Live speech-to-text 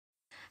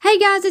Hey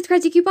guys, it's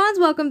Craz-E Coupons.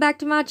 Welcome back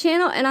to my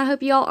channel, and I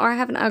hope you all are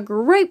having a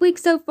great week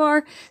so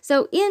far.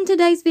 So in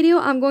today's video,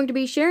 I'm going to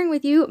be sharing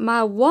with you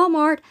my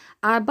Walmart,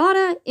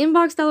 Ibotta,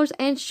 Inbox Dollars,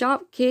 and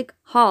Shopkick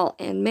haul.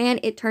 And man,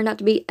 it turned out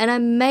to be an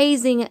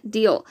amazing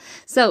deal.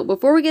 So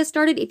before we get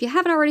started, if you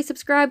haven't already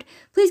subscribed,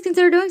 please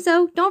consider doing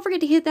so. Don't forget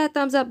to hit that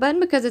thumbs up button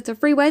because it's a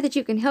free way that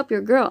you can help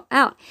your girl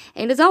out.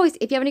 And as always,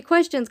 if you have any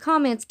questions,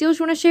 comments, deals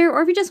you want to share,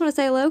 or if you just want to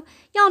say hello,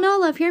 y'all know I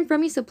love hearing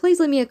from you, so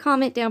please leave me a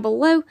comment down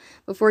below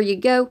before you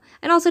go.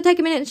 And also take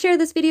a minute and share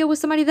this video with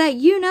somebody that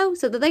you know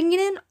so that they can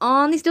get in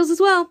on these deals as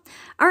well.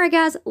 Alright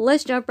guys,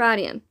 let's jump right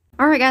in.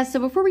 Alright guys, so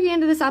before we get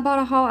into this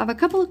Ibotta haul, I have a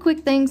couple of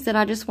quick things that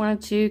I just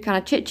wanted to kind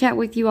of chit chat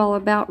with you all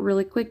about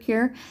really quick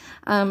here.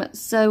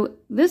 So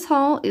this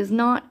haul is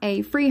not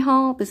a free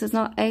haul. This is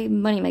not a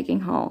money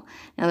making haul.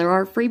 Now there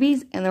are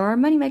freebies and there are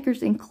money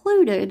makers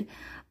included,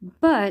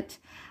 but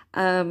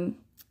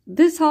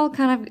this haul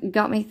kind of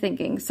got me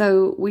thinking.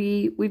 So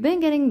we've been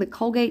getting the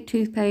Colgate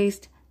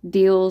toothpaste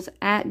deals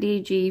at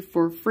DG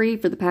for free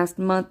for the past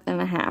month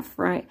and a half,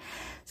 right?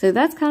 So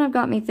that's kind of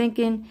got me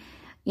thinking,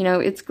 you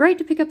know, it's great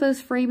to pick up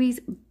those freebies,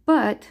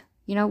 but,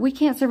 you know, we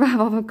can't survive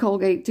off of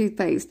Colgate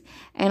toothpaste.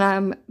 And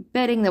I'm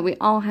betting that we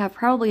all have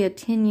probably a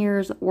 10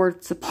 years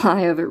worth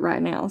supply of it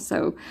right now.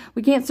 So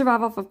we can't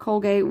survive off of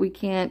Colgate. We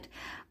can't,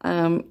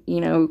 you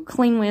know,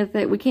 clean with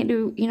it. We can't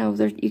do, you know,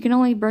 you can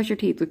only brush your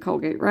teeth with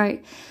Colgate,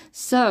 right?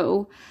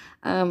 So,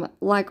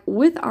 like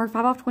with our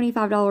 5 off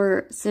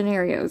 $25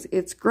 scenarios,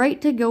 it's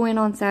great to go in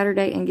on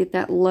Saturday and get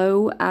that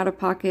low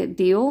out-of-pocket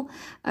deal.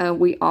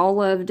 We all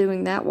love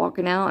doing that,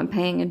 walking out and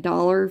paying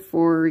 $1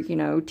 for, you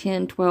know,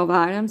 10, 12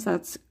 items.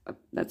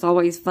 That's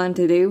always fun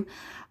to do.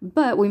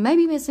 But we may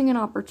be missing an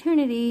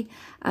opportunity,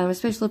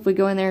 especially if we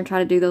go in there and try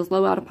to do those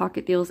low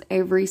out-of-pocket deals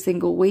every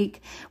single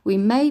week. We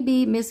may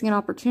be missing an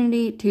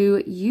opportunity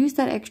to use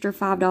that extra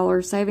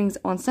 $5 savings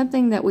on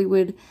something that we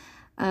would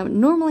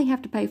normally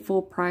have to pay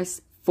full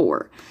price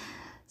for.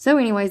 So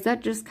anyways,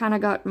 that just kind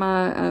of got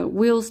my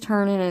wheels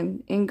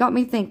turning and got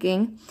me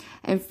thinking.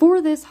 And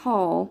for this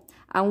haul,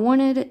 I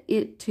wanted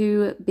it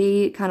to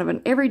be kind of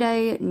an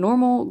everyday,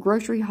 normal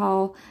grocery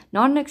haul,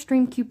 not an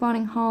extreme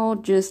couponing haul,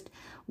 just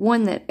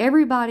one that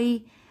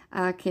everybody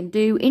can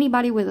do.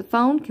 Anybody with a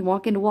phone can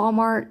walk into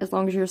Walmart as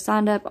long as you're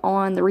signed up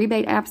on the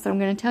rebate apps that I'm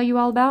going to tell you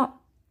all about.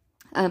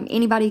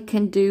 Anybody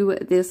can do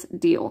this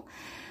deal.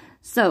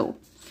 So,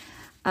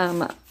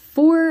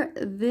 for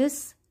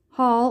this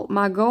haul,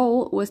 my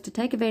goal was to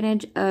take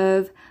advantage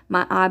of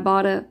my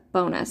Ibotta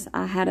bonus.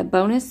 I had a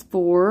bonus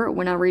for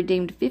when I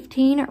redeemed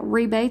 15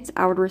 rebates,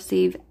 I would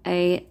receive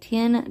a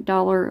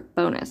 $10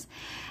 bonus.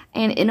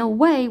 And in a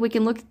way, we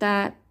can look at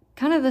that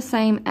kind of the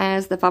same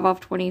as the 5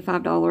 off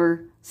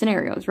 $25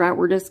 scenarios, right?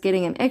 We're just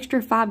getting an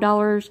extra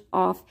 $5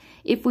 off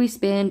if we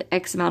spend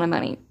X amount of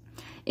money.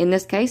 In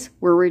this case,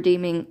 we're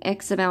redeeming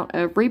X amount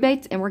of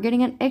rebates and we're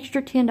getting an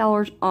extra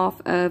 $10 off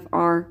of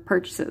our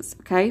purchases,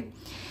 okay?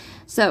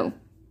 So,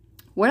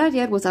 what I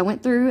did was I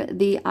went through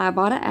the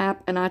Ibotta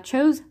app and I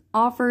chose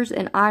offers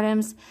and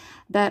items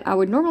that I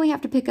would normally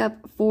have to pick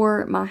up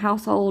for my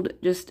household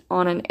just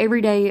on an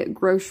everyday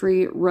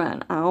grocery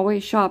run. I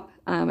always shop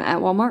at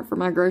Walmart for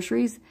my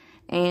groceries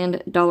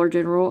and Dollar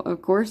General,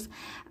 of course.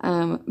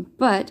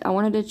 But I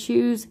wanted to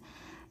choose,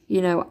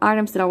 you know,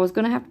 items that I was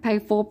going to have to pay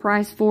full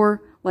price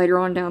for later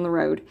on down the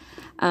road.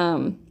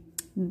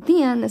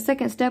 Then the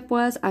second step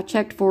was I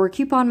checked for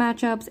coupon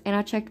matchups and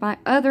I checked my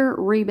other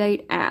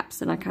rebate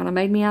apps and I kind of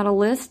made me out a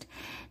list.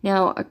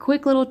 Now, a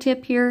quick little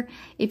tip here,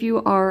 if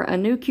you are a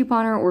new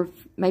couponer or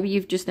maybe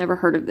you've just never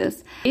heard of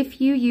this, if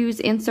you use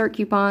insert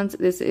coupons,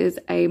 this is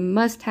a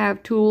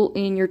must-have tool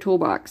in your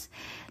toolbox.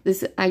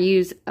 I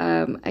use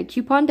a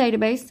coupon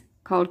database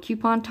called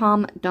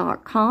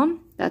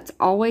coupontom.com. That's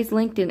always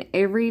linked in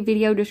every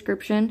video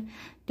description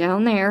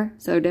down there,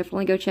 so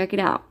definitely go check it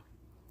out.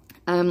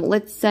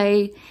 Let's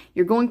say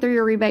you're going through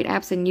your rebate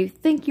apps and you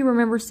think you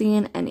remember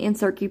seeing an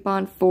insert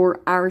coupon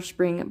for Irish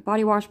Spring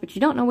body wash, but you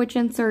don't know which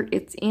insert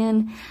it's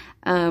in.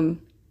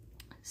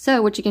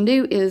 So what you can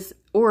do is,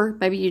 or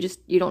maybe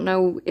you don't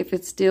know if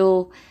it's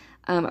still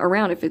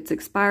around, if it's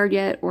expired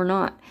yet or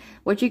not.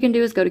 What you can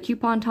do is go to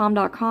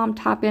coupontom.com,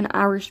 type in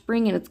Irish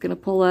Spring, and it's going to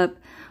pull up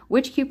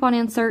which coupon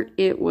insert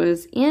it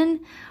was in,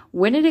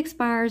 when it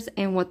expires,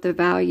 and what the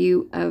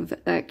value of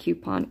that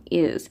coupon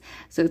is.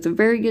 So it's a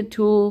very good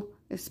tool,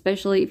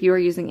 especially if you are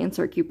using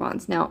insert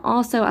coupons. Now,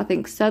 also, I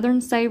think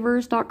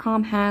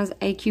southernsavers.com has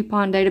a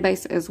coupon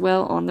database as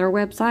well on their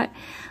website.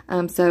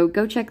 So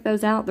go check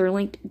those out. They're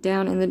linked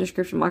down in the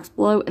description box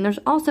below. And there's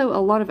also a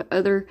lot of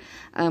other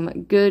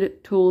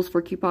good tools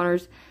for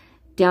couponers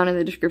down in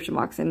the description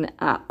box. And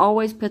I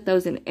always put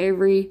those in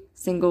every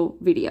single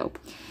video.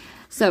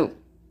 So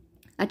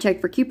I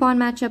checked for coupon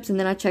matchups, and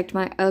then I checked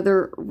my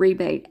other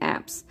rebate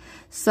apps.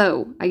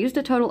 So I used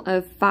a total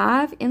of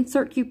 5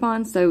 insert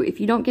coupons. So if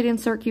you don't get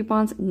insert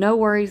coupons, no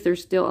worries.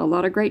 There's still a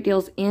lot of great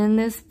deals in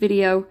this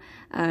video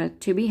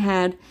to be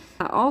had.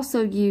 I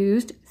also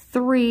used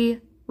 3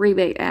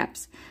 rebate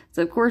apps.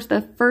 So, of course,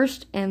 the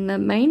first and the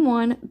main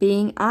one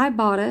being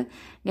Ibotta.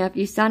 Now, if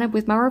you sign up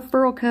with my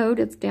referral code,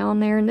 it's down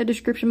there in the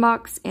description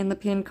box and the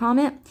pinned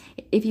comment.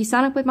 If you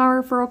sign up with my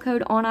referral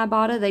code on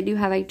Ibotta, they do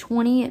have a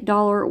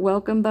 $20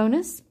 welcome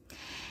bonus.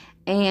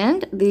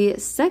 And the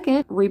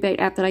second rebate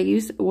app that I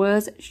used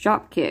was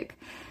Shopkick.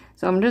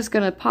 So I'm just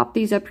going to pop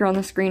these up here on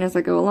the screen as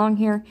I go along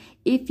here.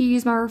 If you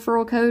use my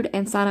referral code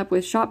and sign up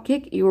with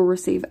Shopkick, you will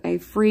receive a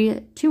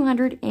free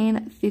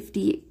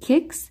 250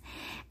 kicks.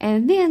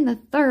 And then the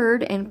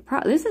third, and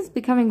this is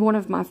becoming one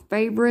of my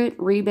favorite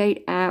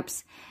rebate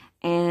apps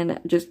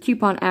and just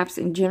coupon apps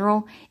in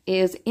general,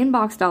 is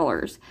Inbox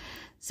Dollars.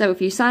 So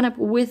if you sign up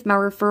with my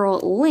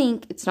referral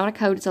link, it's not a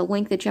code, it's a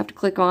link that you have to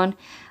click on.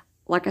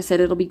 Like I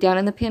said, it'll be down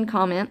in the pinned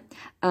comment.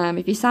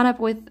 If you sign up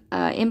with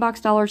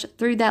Inbox Dollars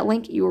through that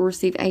link, you will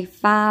receive a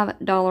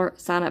 $5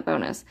 sign-up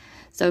bonus.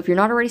 So if you're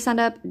not already signed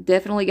up,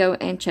 definitely go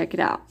and check it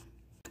out.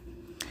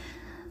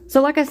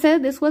 So like I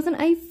said, this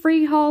wasn't a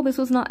free haul. This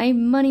was not a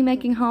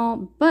money-making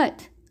haul.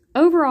 But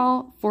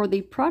overall, for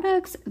the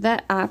products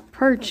that I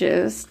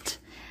purchased,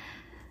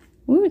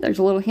 ooh, there's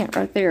a little hint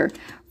right there.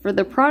 For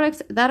the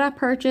products that I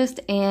purchased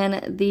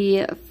and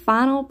the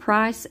final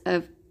price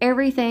of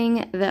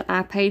everything that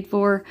I paid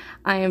for,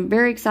 I am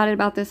very excited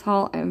about this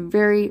haul. I'm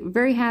very,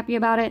 very happy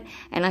about it,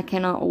 and I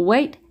cannot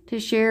wait to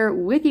share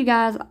with you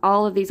guys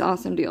all of these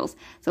awesome deals.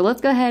 So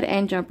let's go ahead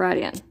and jump right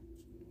in.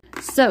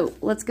 So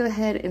let's go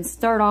ahead and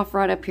start off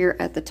right up here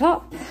at the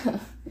top.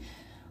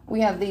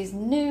 We have these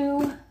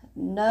new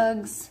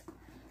Nugs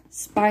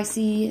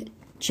spicy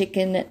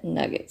chicken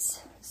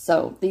nuggets.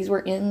 So these were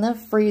in the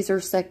freezer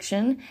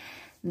section.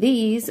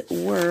 These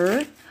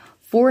were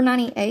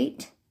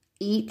 $4.98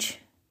 each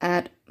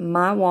at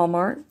my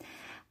Walmart.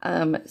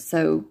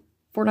 So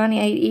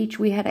 $4.98 each.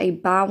 We had a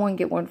buy one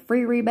get one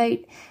free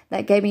rebate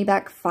that gave me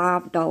back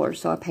 $5.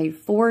 So I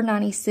paid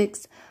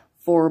 $4.96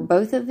 for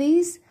both of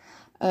these.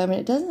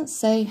 It doesn't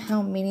say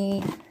how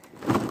many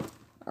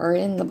are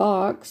in the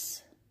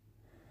box,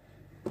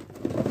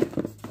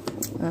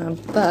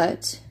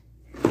 but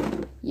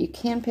you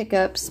can pick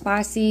up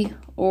spicy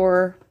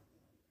or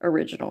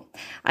original.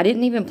 I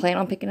didn't even plan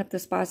on picking up the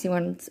spicy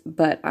ones,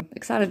 but I'm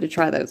excited to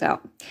try those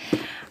out.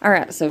 All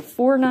right, so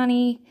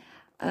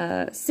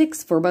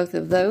 $4.96 for both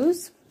of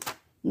those.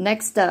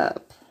 Next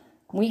up,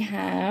 we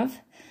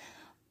have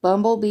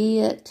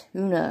Bumblebee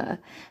tuna.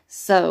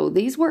 So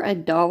these were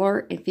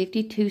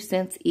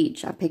 $1.52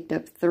 each. I picked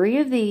up 3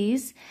 of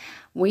these.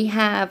 We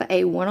have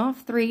a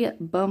 1-off 3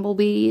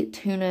 Bumblebee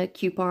tuna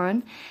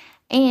coupon,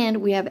 and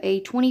we have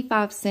a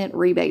 25-cent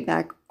rebate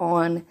back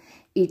on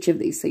each of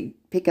these. So you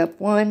pick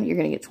up one, you're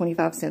going to get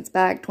 25 cents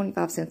back,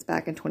 25 cents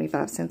back, and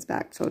 25 cents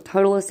back. So a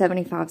total of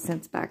 75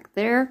 cents back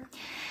there.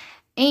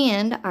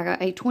 And I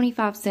got a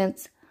 25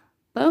 cents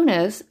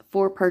bonus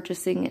for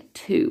purchasing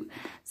 2.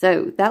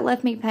 So that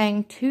left me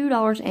paying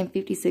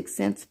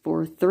 $2.56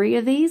 for 3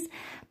 of these,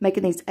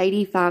 making these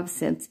 85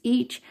 cents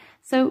each.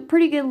 So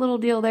pretty good little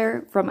deal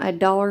there, from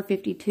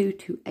 $1.52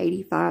 to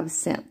 85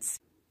 cents.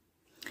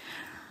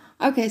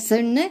 Okay,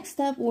 so next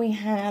up we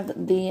have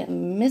the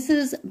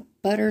Mrs.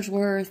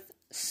 Buttersworth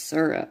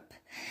syrup.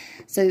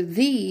 So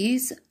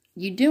these,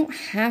 you don't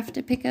have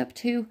to pick up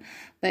 2,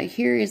 but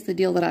here is the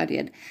deal that I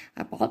did.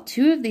 I bought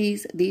 2 of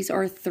these. These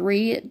are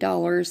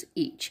 $3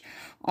 each.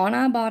 On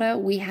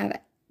Ibotta, we have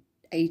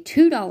a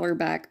 $2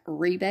 back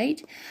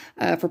rebate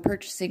for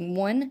purchasing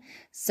 1.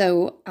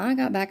 So I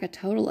got back a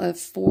total of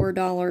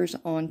 $4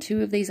 on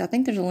 2 of these. I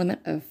think there's a limit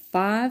of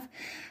 5.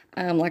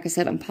 Like I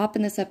said, I'm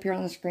popping this up here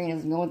on the screen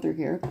as I'm going through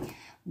here.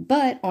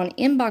 But on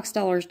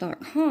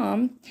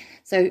inboxdollars.com,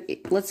 so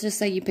let's just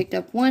say you picked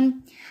up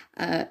 1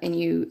 and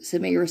you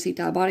submit your receipt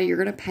to Ibotta, you're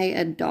going to pay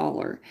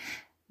 $1.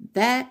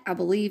 That, I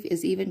believe,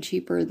 is even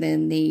cheaper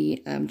than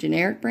the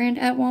generic brand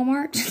at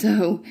Walmart.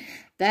 So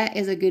that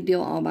is a good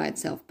deal all by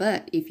itself.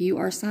 But if you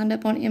are signed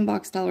up on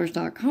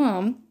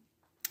inboxdollars.com,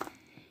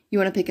 you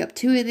want to pick up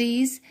 2 of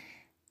these.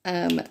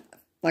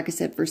 Like I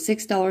said, for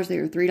 $6, they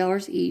are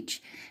 $3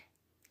 each.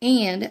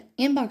 And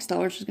Inbox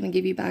Dollars is going to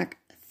give you back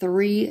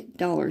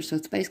 $3. So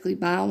it's basically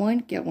buy one,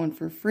 get one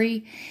for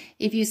free.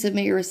 If you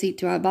submit your receipt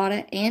to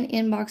Ibotta and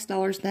Inbox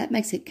Dollars, that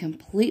makes it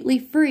completely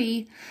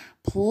free,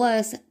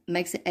 plus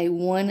makes it a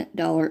 $1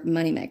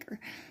 moneymaker.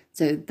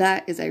 So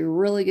that is a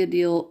really good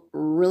deal,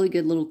 really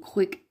good little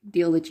quick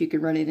deal that you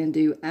can run in and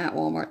do at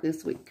Walmart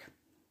this week.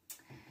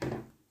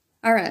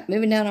 All right,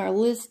 moving down our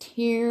list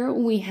here,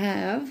 we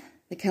have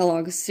the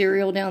Kellogg's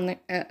cereal down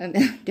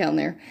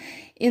there,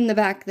 in the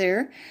back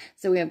there.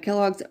 So we have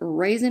Kellogg's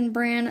Raisin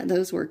Bran.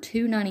 Those were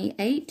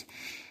 $2.98.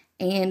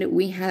 And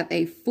we have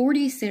a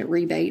 40-cent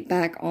rebate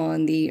back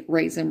on the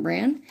Raisin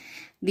Bran.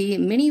 The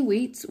mini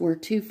wheats were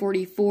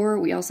 $2.44.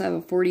 We also have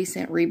a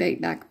 40-cent rebate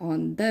back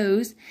on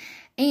those.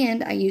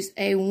 And I used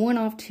a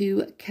 1-off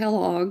 2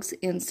 Kellogg's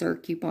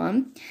insert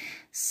coupon.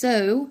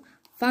 So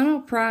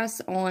final price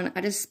on,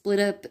 I just split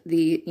up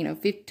the,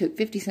 took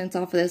 50 cents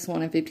off of this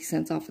one and 50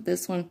 cents off of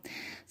this one.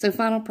 So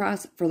final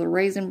price for the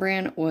Raisin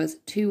Bran was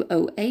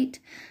 $2.08.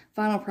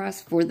 Final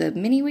price for the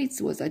mini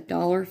wheats was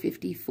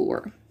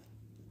 $1.54.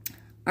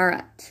 All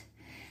right.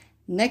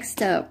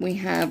 Next up, we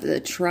have the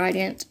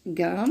Trident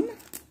gum.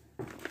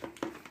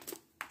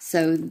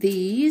 So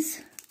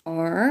these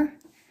are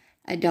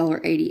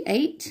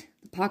 $1.88.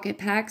 The pocket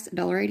packs,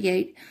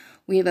 $1.88.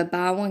 We have a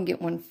buy one,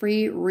 get one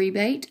free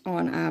rebate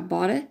on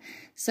Ibotta.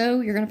 So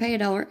you're going to pay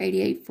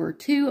 $1.88 for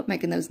two,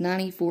 making those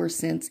 94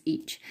 cents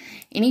each.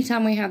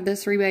 Anytime we have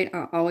this rebate,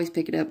 I always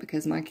pick it up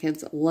because my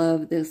kids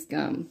love this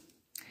gum.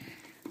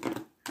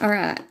 All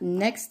right,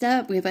 next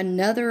up, we have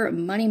another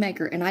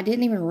moneymaker, and I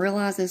didn't even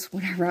realize this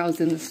whenever I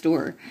was in the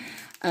store.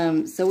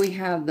 So we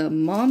have the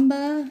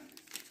Mamba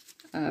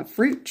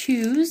Fruit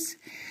Chews.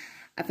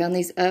 I found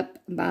these up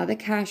by the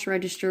cash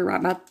register,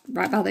 right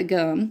by the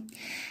gum.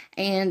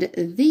 And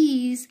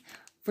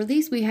for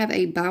these, we have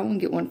a buy one,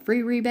 get one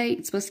free rebate.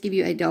 It's supposed to give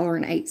you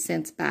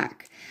 $1.08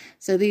 back.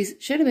 So these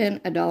should have been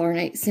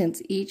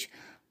 $1.08 each,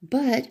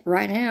 but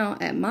right now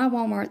at my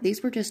Walmart,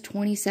 these were just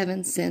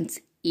 27 cents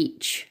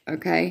each,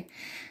 okay?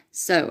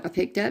 So I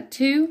picked up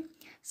two,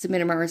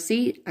 submitted my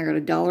receipt. I got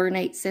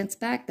 $1.08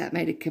 back. That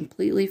made it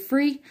completely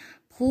free,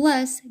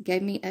 plus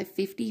gave me a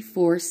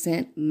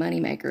 54-cent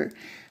moneymaker.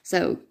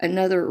 So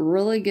another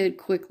really good,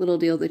 quick little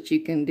deal that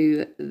you can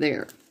do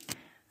there.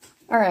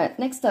 All right,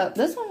 next up,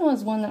 this one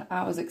was one that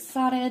I was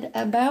excited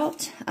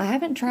about. I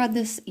haven't tried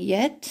this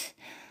yet,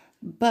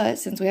 but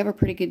since we have a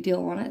pretty good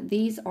deal on it,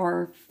 these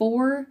are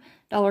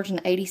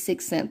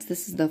 $4.86.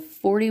 This is the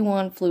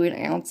 41 fluid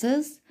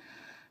ounces.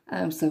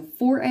 So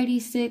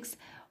 $4.86.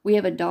 We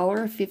have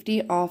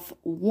 $1.50 off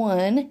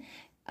one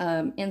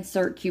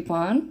insert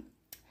coupon.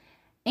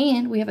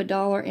 And we have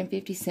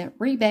 $1.50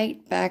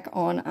 rebate back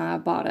on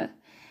Ibotta.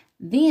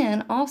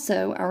 Then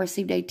also I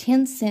received a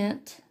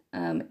 10-cent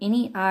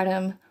any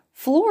item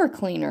floor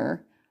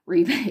cleaner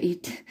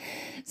rebate.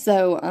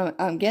 So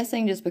I'm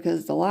guessing just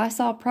because it's a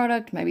Lysol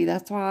product, maybe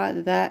that's why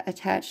that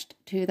attached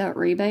to that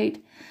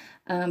rebate.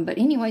 But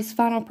anyways,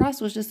 final price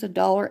was just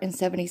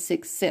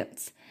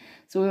 $1.76.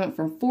 So we went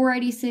from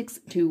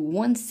 $4.86 to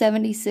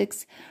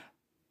 $1.76.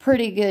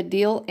 Pretty good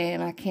deal,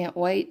 and I can't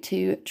wait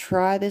to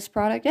try this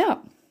product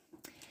out.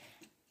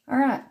 All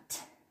right,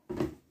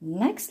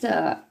 next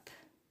up,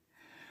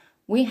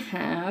 we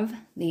have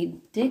the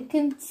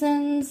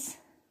Dickinson's.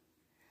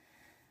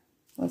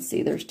 Let's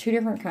see, there's two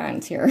different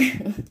kinds here.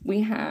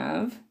 We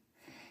have,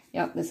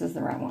 yep, this is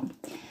the right one.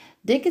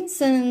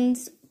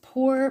 Dickinson's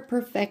Pore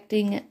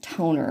Perfecting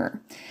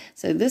Toner.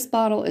 So this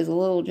bottle is a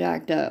little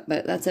jacked up,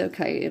 but that's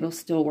okay. It'll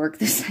still work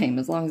the same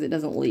as long as it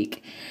doesn't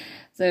leak.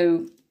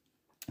 So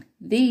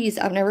these,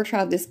 I've never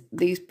tried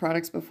these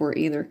products before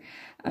either.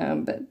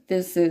 But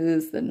this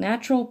is the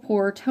Natural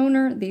Pore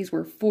Toner. These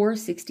were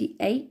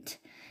 $4.68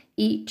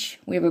 each.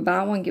 We have a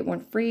buy one, get one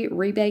free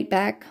rebate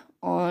back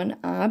on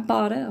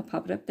Ibotta. I'll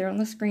pop it up there on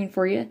the screen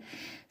for you.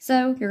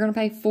 So you're going to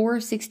pay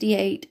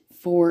 $4.68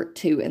 for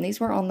two. And these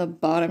were on the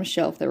bottom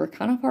shelf. They were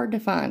kind of hard to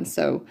find.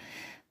 So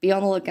be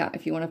on the lookout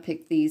if you want to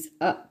pick these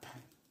up.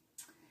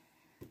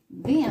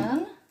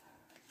 Then,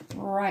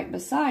 right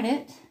beside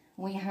it,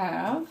 we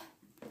have,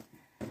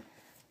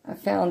 I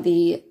found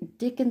the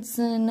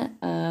Dickinson,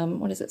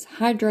 what is this?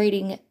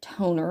 Hydrating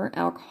Toner,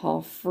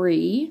 alcohol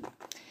free.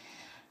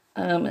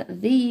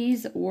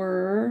 These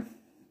were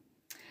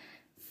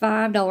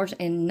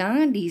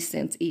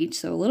 $5.90 each,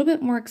 so a little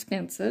bit more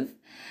expensive.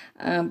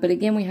 But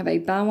again, we have a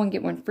buy one,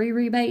 get one free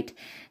rebate.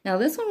 Now,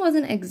 this one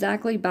wasn't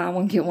exactly buy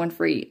one, get one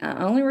free.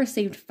 I only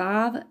received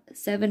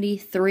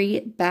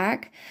 $5.73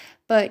 back,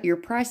 but your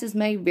prices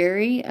may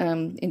vary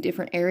in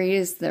different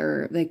areas.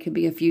 They could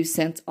be a few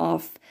cents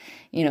off,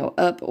 you know,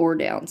 up or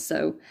down.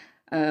 So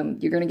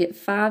you're going to get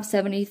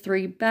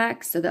 $5.73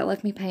 back, so that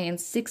left me paying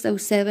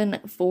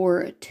 $6.07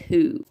 for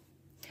two.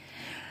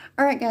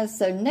 Alright guys,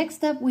 so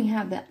next up we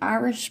have the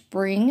Irish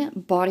Spring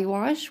Body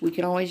Wash. We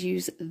can always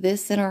use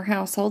this in our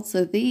household.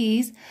 So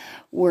these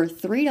were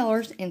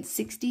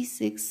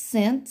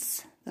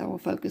 $3.66. That will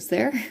focus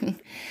there.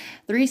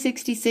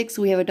 $3.66.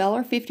 We have a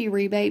 $1.50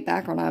 rebate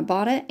back on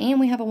Ibotta,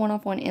 and we have a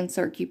one-off-one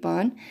insert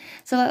coupon.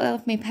 So that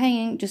left me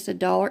paying just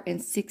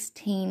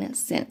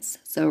 $1.16.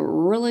 So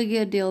really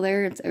good deal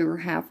there. It's over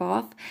half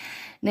off.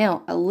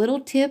 Now, a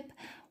little tip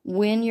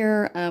when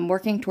you're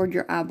working toward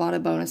your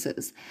Ibotta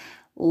bonuses.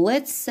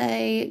 Let's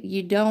say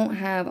you don't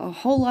have a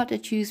whole lot to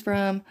choose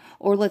from,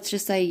 or let's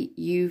just say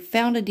you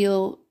found a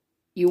deal,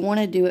 you want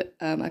to do it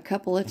a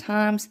couple of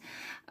times,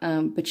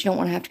 but you don't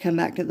want to have to come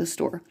back to the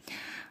store.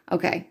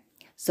 Okay,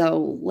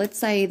 so let's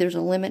say there's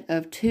a limit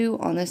of 2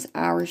 on this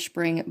Irish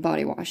Spring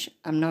Body Wash.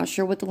 I'm not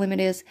sure what the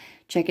limit is.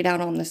 Check it out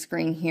on the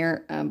screen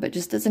here, but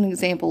just as an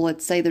example,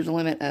 let's say there's a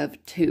limit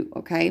of 2,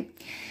 okay?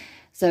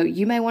 So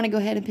you may want to go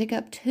ahead and pick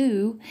up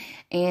 2,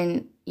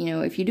 and you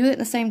know, if you do it in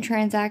the same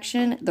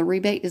transaction, the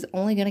rebate is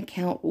only going to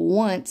count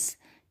once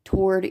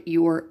toward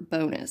your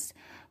bonus.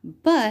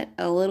 But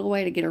a little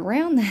way to get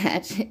around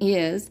that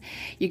is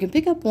you can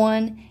pick up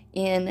one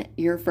in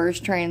your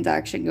first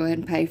transaction, go ahead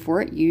and pay for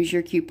it, use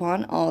your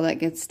coupon, all that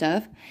good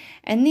stuff,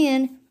 and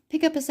then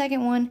pick up a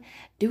second one,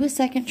 do a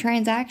second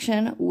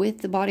transaction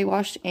with the body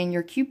wash and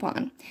your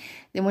coupon.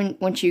 Then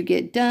once you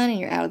get done and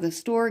you're out of the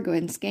store, go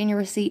ahead and scan your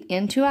receipt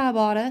into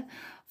Ibotta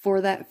for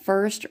that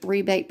first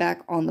rebate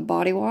back on the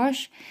body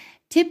wash.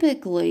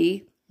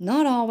 Typically,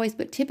 not always,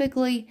 but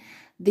typically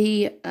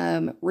the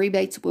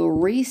rebates will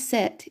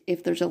reset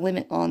if there's a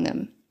limit on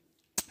them.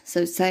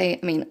 So a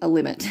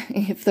limit.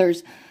 If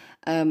there's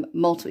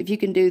if you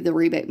can do the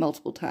rebate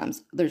multiple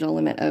times, there's a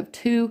limit of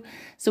 2,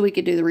 so we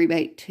could do the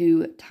rebate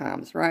 2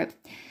 times, right?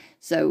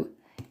 So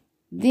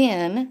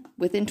then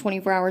within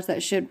 24 hours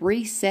that should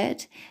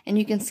reset, and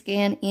you can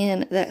scan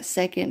in that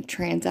second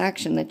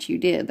transaction that you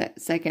did,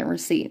 that second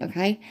receipt,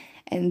 okay?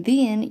 And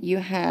then you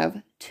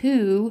have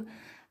two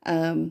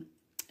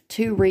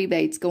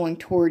rebates going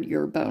toward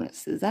your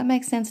bonus. Does that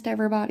make sense to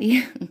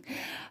everybody?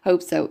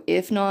 Hope so.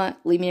 If not,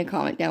 leave me a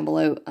comment down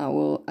below. I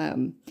will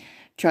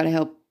try to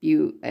help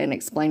you and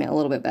explain it a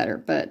little bit better.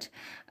 But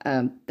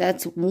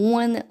that's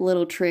one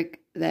little trick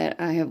that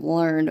I have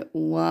learned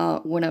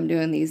when I'm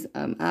doing these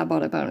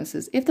Ibotta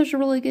bonuses. If there's a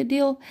really good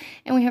deal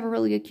and we have a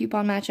really good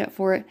coupon matchup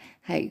for it,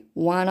 hey,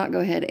 why not go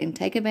ahead and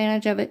take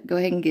advantage of it? Go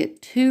ahead and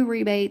get 2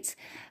 rebates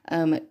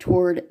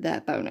toward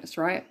that bonus,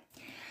 right?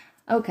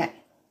 Okay,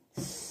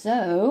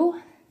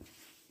 so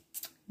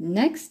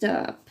next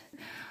up,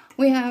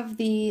 we have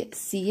the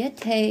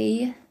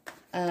Siete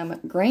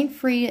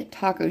grain-free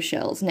taco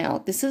shells.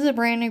 Now, this is a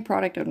brand new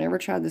product. I've never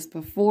tried this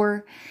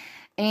before.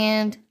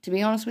 And to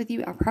be honest with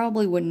you, I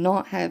probably would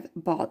not have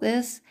bought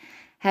this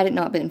had it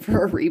not been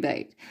for a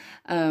rebate.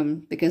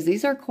 Because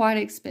these are quite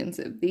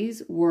expensive.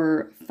 These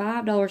were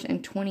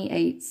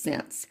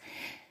 $5.28.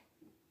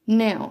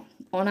 Now,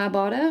 on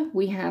Ibotta,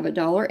 we have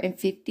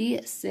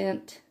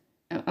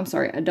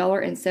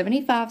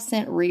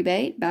 $1.75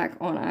 rebate back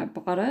on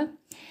Ibotta.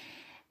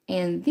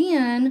 And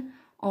then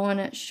on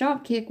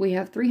Shopkick, we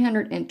have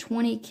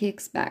 320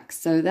 kicks back.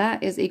 So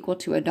that is equal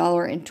to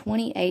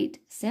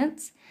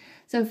 $1.28.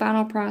 So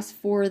final price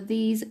for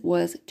these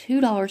was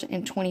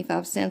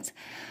 $2.25,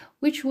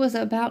 which was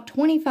about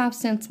 25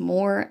 cents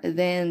more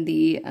than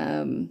the,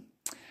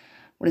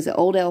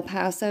 Old El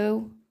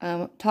Paso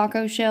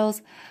taco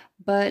shells.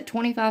 But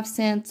 25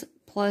 cents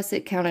plus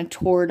it counted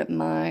toward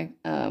my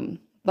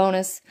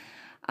bonus.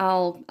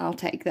 I'll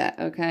take that,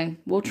 okay?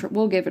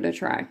 We'll give it a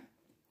try.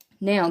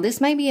 Now,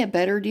 this may be a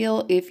better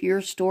deal if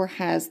your store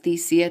has the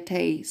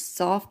Siete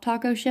soft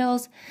taco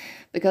shells,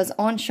 because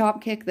on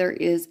Shopkick there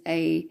is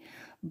a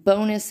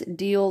bonus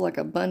deal, like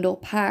a bundle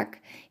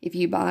pack. If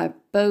you buy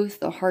both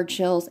the hard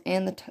shells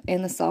and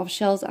the soft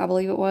shells, I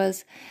believe it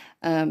was,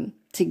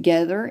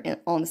 together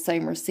on the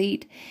same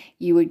receipt,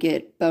 you would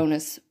get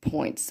bonus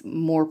points,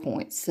 more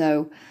points.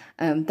 So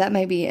that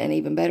may be an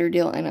even better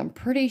deal, and I'm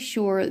pretty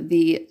sure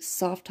the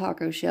soft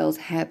taco shells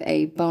have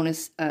a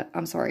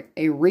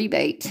a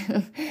rebate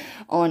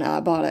on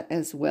Ibotta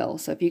as well.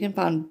 So if you can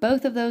find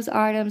both of those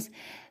items,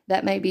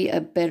 that may be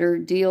a better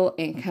deal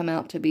and come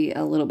out to be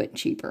a little bit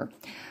cheaper.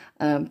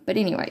 But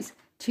anyways,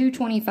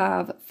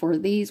 $2.25 for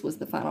these was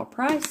the final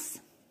price.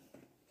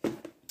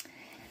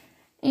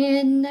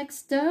 And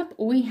next up,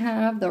 we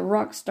have the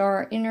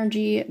Rockstar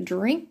Energy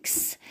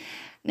drinks.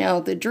 Now,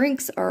 the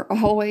drinks are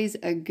always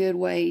a good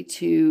way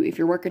to, if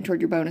you're working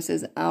toward your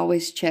bonuses, I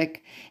always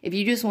check. If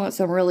you just want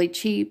some really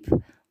cheap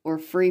or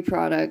free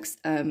products,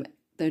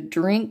 the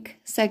drink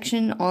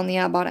section on the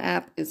Ibotta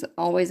app is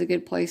always a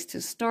good place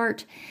to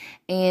start.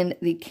 And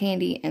the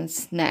candy and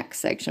snack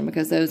section,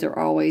 because those are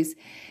always,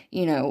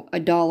 $1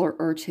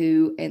 or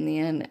 $2. And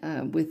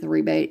then with the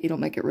rebate, it'll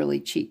make it really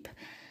cheap.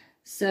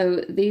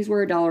 So these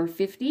were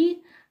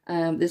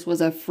 $1.50. This was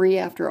a free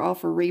after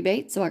offer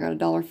rebate, so I got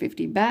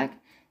 $1.50 back.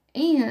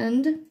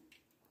 And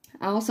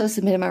I also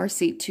submitted my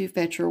receipt to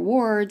Fetch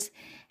Rewards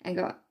and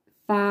got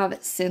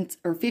 5 cents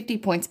or 50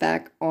 points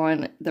back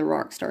on the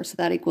Rockstar. So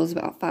that equals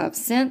about 5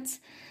 cents.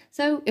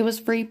 So it was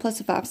free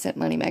plus a 5-cent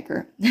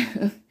moneymaker.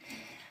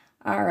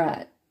 All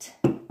right.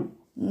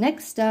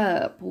 Next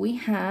up, we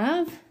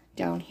have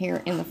down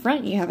here in the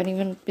front, you haven't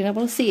even been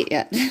able to see it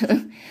yet.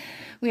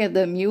 We have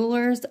the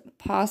Mueller's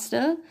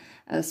pasta,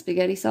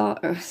 spaghetti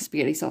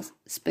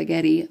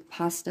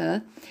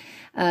pasta.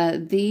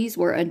 These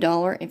were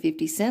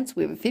 $1.50.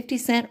 We have a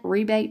 50-cent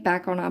rebate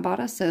back on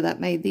Ibotta, so that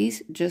made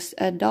these just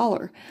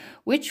 $1,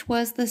 which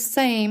was the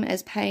same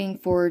as paying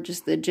for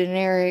just the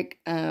generic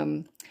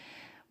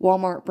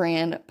Walmart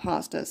brand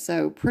pasta.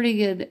 So pretty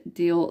good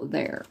deal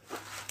there.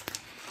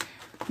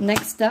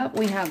 Next up,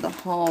 we have the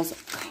Hall's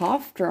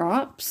cough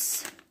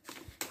drops.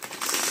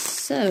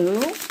 So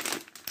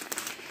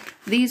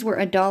these were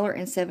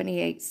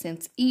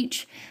 $1.78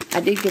 each. I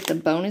did get the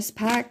bonus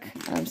pack,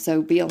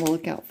 so be on the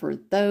lookout for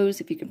those.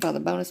 If you can find the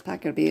bonus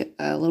pack, it'll be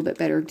a little bit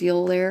better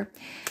deal there.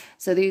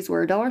 So these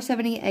were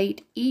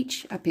 $1.78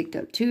 each. I picked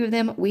up 2 of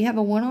them. We have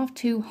a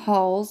 1-off-2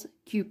 Halls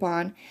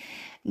coupon.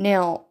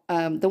 Now,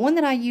 the one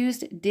that I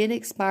used did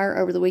expire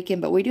over the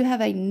weekend, but we do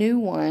have a new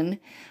one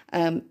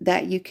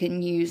that you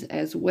can use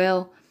as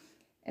well.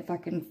 If I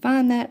can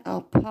find that,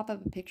 I'll pop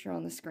up a picture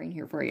on the screen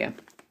here for you.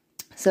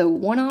 So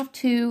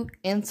 1-off-2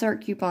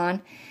 insert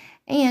coupon.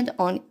 And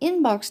on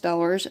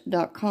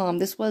inboxdollars.com,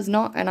 this was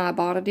not an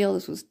Ibotta deal.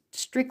 This was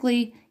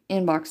strictly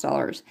Inbox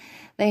Dollars.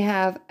 They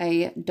have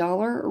a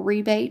 $1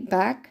 rebate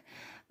back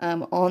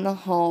on the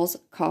Halls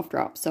cough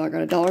drops. So I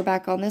got $1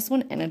 back on this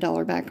one and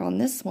 $1 back on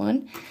this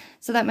one.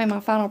 So that made my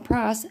final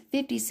price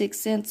 56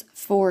 cents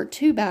for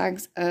 2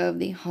 bags of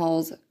the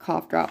Halls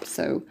cough drops.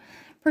 So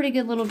pretty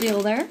good little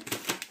deal there.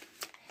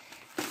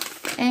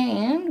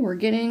 And we're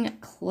getting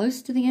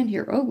close to the end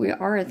here. Oh, we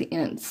are at the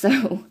end.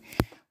 So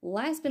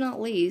last but not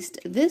least,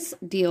 this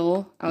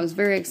deal I was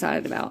very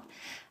excited about.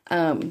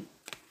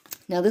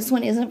 Now this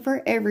one isn't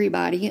for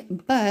everybody,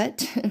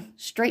 but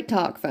Straight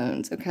Talk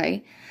phones,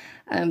 okay?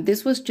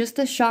 This was just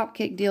a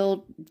Shopkick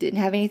deal. Didn't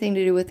have anything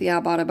to do with the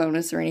Ibotta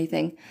bonus or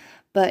anything.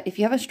 But if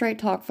you have a Straight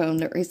Talk phone,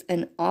 there is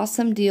an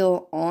awesome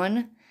deal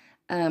on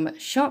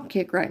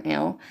Shopkick right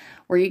now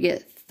where you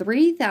get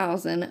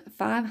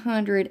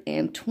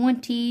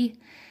 3,520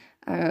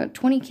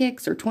 20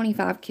 kicks or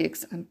 25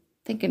 kicks. I'm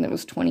thinking it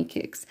was 20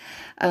 kicks.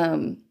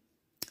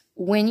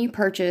 When you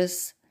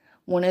purchase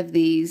one of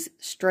these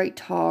Straight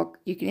Talk,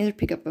 you can either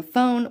pick up a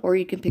phone or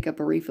you can pick up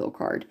a refill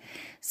card.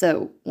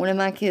 So one of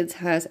my kids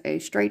has a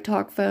Straight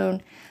Talk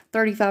phone,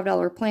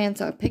 $35 plan,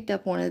 so I picked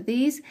up one of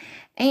these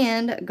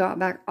and got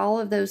back all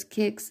of those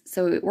kicks.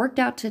 So it worked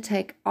out to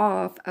take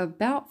off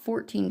about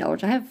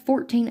 $14. I have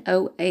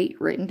 $14.08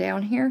 written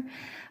down here,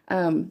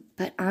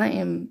 but I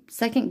am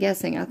second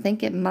guessing. I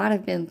think it might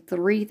have been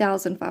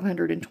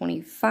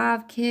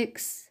 3,525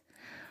 kicks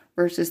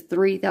versus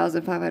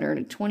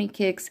 3,520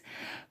 kicks.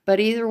 But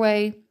either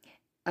way,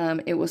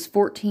 it was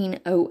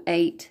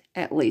 $14.08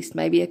 at least,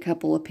 maybe a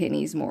couple of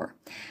pennies more.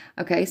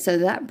 Okay, so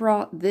that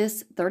brought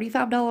this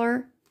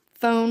 $35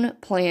 phone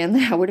plan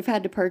that I would have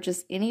had to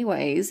purchase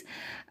anyways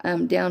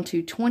down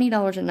to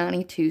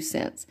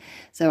 $20.92.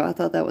 So I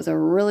thought that was a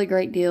really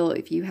great deal.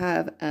 If you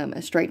have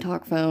a Straight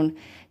Talk phone,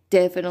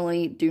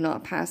 definitely do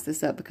not pass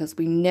this up because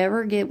we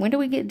never get, when do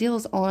we get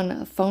deals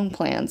on phone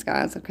plans,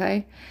 guys,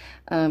 okay?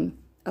 I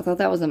thought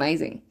that was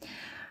amazing.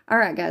 All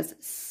right, guys,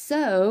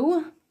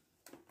 so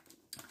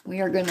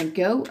we are going to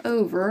go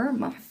over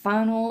my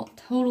final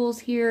totals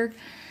here.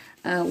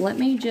 Let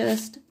me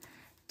just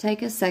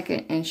take a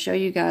second and show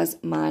you guys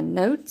my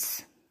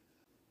notes.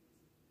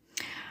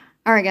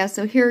 All right, guys,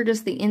 so here are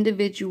just the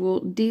individual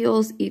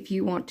deals if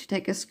you want to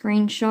take a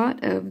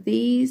screenshot of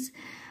these.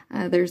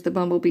 There's the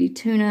Bumblebee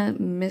Tuna,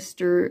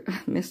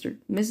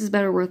 Mrs.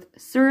 Butterworth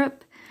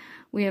Syrup.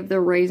 We have the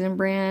Raisin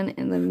Bran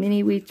and the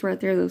Mini Wheats right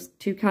there. Those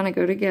two kind of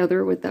go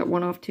together with that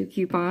 1 off 2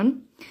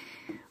 coupon.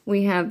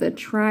 We have the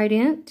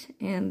Trident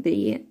and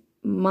the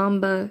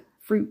Mamba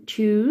Fruit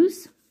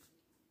Chews.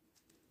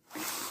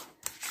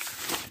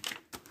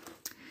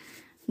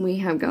 We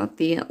have got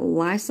the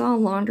Lysol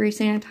Laundry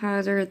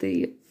Sanitizer,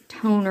 the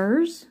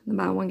toners, the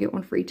buy one get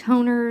one free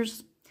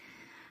toners,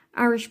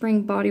 Irish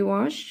Spring Body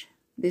Wash,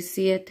 the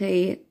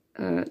Siete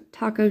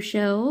taco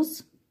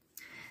shells,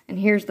 and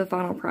here's the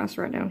final price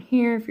right down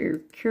here if you're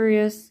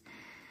curious.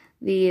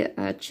 The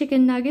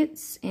chicken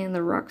nuggets and the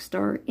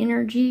Rockstar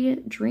Energy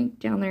drink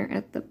down there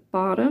at the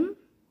bottom.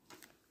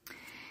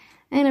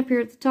 And up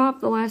here at the top,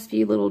 the last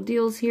few little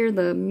deals here,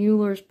 the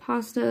Mueller's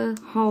Pasta,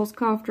 Hall's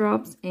Cough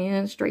Drops,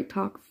 and Straight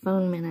Talk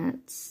Phone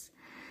Minutes.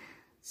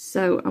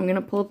 So I'm going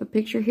to pull up a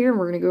picture here and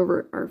we're going to go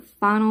over our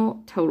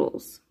final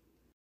totals.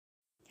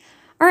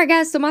 Alright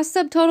guys, so my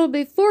subtotal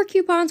before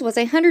coupons was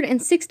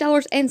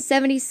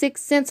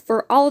 $106.76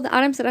 for all of the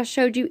items that I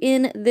showed you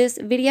in this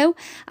video.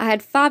 I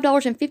had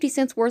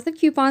 $5.50 worth of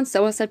coupons,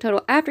 so a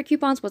subtotal after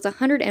coupons was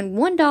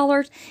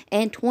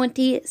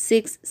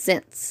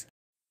 $101.26.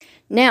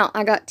 Now,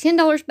 I got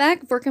 $10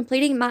 back for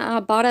completing my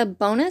Ibotta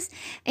bonus,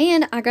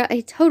 and I got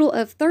a total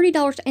of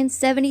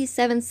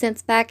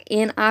 $30.77 back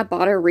in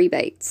Ibotta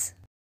rebates.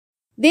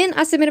 Then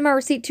I submitted my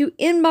receipt to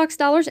Inbox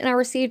Dollars and I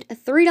received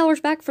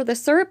 $3 back for the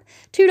syrup,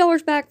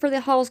 $2 back for the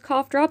Hall's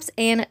cough drops,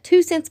 and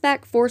 2 cents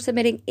back for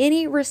submitting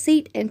any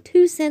receipt and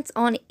 2 cents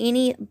on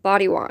any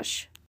body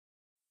wash.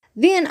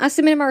 Then I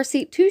submitted my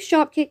receipt to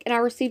Shopkick and I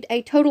received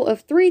a total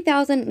of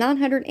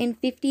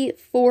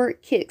 3,954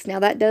 kicks. Now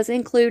that does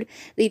include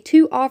the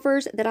 2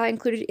 offers that I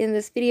included in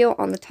this video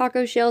on the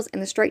taco shells and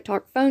the Straight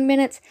Talk phone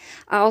minutes.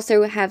 I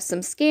also have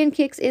some scan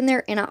kicks in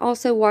there and I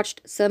also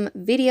watched some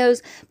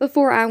videos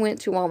before I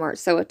went to Walmart.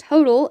 So a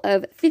total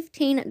of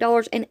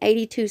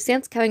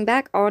 $15.82 coming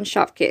back on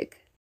Shopkick.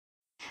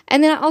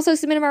 And then I also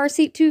submitted my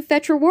receipt to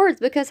Fetch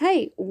Rewards because,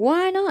 hey,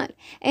 why not?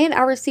 And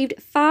I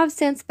received 5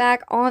 cents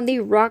back on the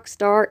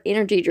Rockstar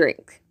Energy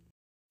drink.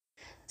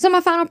 So my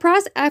final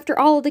price after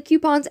all of the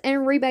coupons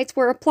and rebates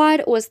were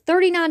applied was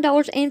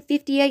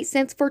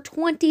 $39.58 for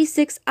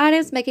 26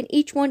 items, making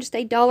each one just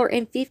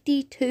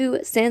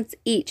 $1.52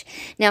 each.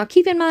 Now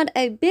keep in mind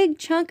a big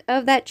chunk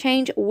of that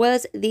change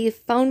was the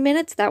phone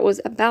minutes. That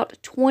was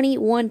about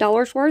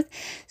 $21 worth.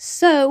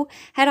 So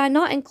had I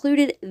not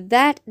included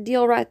that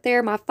deal right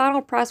there, my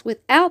final price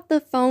without the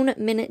phone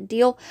minute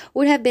deal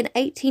would have been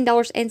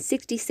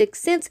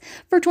 $18.66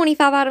 for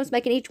 25 items,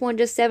 making each one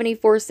just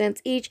 74 cents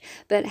each.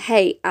 But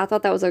hey, I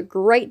thought that was a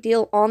great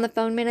deal on the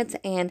phone minutes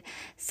and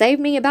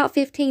saved me about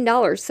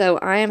 $15, so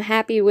I am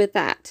happy with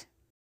that.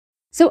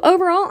 So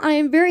overall, I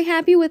am very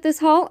happy with this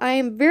haul. I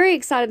am very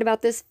excited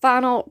about this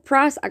final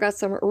price. I got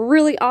some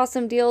really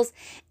awesome deals,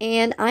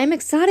 and I'm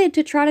excited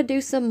to try to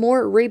do some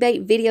more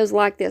rebate videos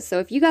like this. So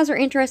if you guys are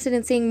interested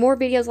in seeing more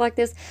videos like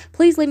this,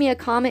 please leave me a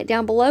comment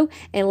down below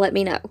and let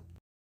me know.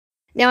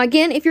 Now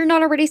again, if you're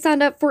not already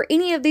signed up for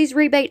any of these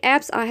rebate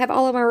apps, I have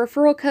all of my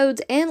referral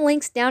codes and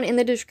links down in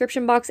the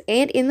description box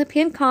and in the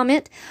pinned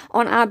comment.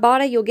 On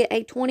Ibotta, you'll get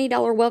a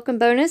 $20 welcome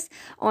bonus.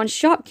 On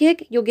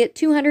Shopkick, you'll get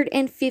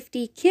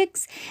 250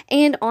 kicks.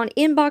 And on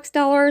Inbox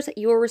Dollars,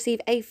 you'll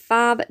receive a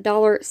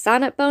 $5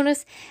 sign-up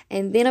bonus.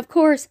 And then, of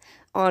course,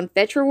 on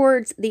Fetch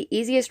Rewards, the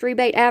easiest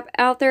rebate app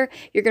out there,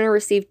 you're going to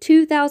receive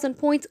 2,000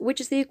 points, which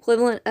is the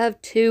equivalent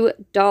of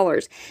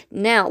 $2.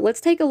 Now,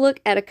 let's take a look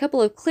at a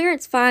couple of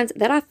clearance finds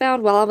that I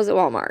found while I was at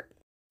Walmart.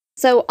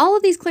 So all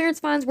of these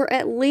clearance finds were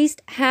at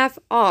least half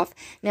off.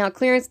 Now,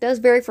 clearance does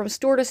vary from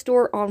store to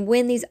store on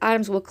when these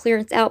items will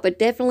clearance out, but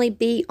definitely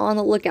be on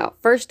the lookout.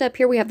 First up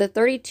here, we have the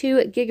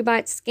 32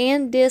 gigabyte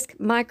scan disc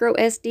micro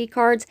SD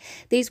cards.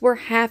 These were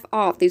half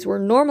off. These were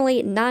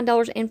normally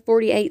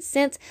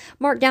 $9.48,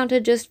 marked down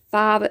to just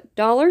 $5.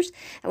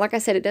 And like I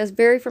said, it does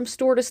vary from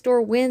store to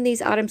store when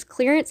these items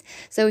clearance.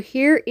 So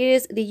here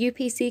is the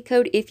UPC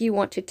code if you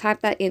want to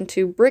type that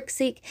into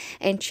BrickSeek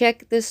and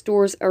check the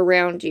stores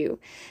around you.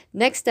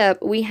 Next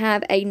up, we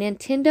have a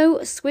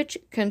Nintendo Switch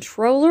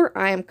controller.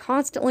 I am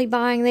constantly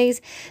buying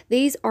these.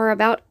 These are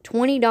about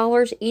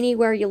 $20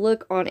 anywhere you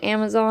look on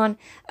Amazon.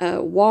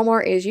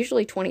 Walmart is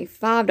usually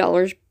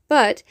 $25,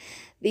 but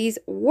these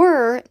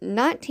were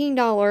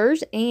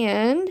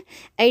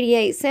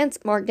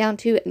 $19.88, marked down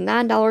to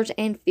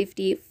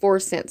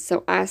 $9.54.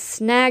 So I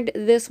snagged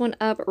this one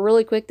up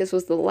really quick. This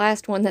was the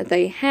last one that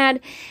they had.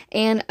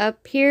 And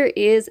up here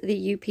is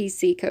the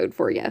UPC code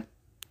for you.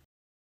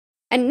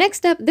 And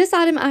next up, this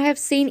item I have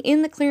seen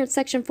in the clearance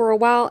section for a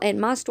while, and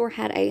my store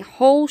had a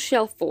whole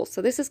shelf full.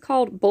 So this is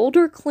called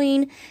Boulder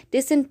Clean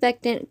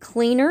Disinfectant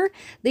Cleaner.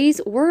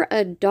 These were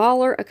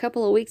 $1 a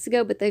couple of weeks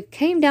ago, but they've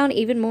came down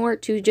even more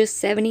to just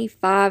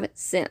 75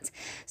 cents.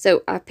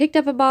 So I picked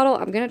up a bottle.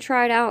 I'm going to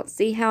try it out,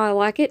 see how I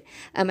like it.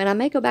 And I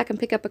may go back and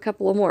pick up a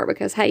couple of more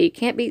because, hey, you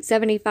can't beat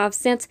 75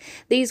 cents.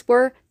 These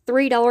were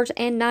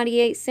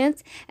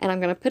 $3.98, and I'm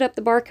going to put up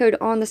the barcode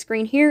on the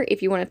screen here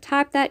if you want to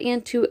type that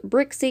into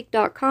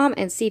brickseek.com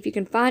and see if you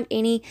can find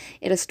any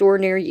at a store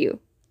near you.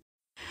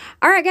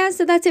 Alright guys,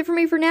 so that's it for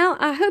me for now.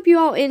 I hope you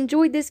all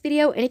enjoyed this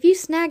video, and if you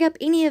snag up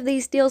any of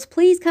these deals,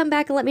 please come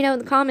back and let me know in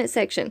the comment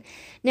section.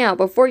 Now,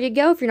 before you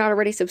go, if you're not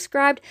already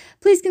subscribed,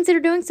 please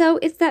consider doing so.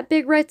 It's that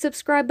big red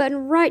subscribe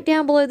button right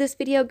down below this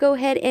video. Go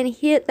ahead and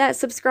hit that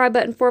subscribe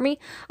button for me.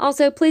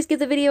 Also, please give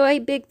the video a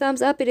big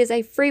thumbs up. It is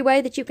a free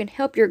way that you can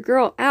help your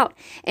girl out.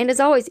 And as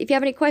always, if you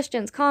have any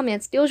questions,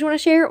 comments, deals you want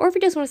to share, or if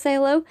you just want to say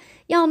hello,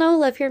 y'all know I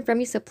love hearing from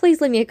you, so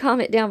please leave me a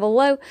comment down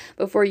below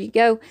before you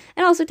go.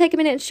 And also take a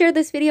minute and share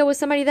this video with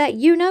somebody that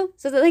you know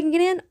so that they can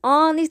get in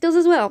on these deals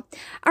as well.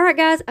 Alright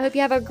guys, I hope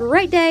you have a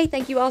great day.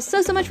 Thank you all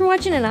so much for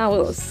watching, and I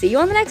will see you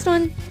on the next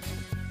one.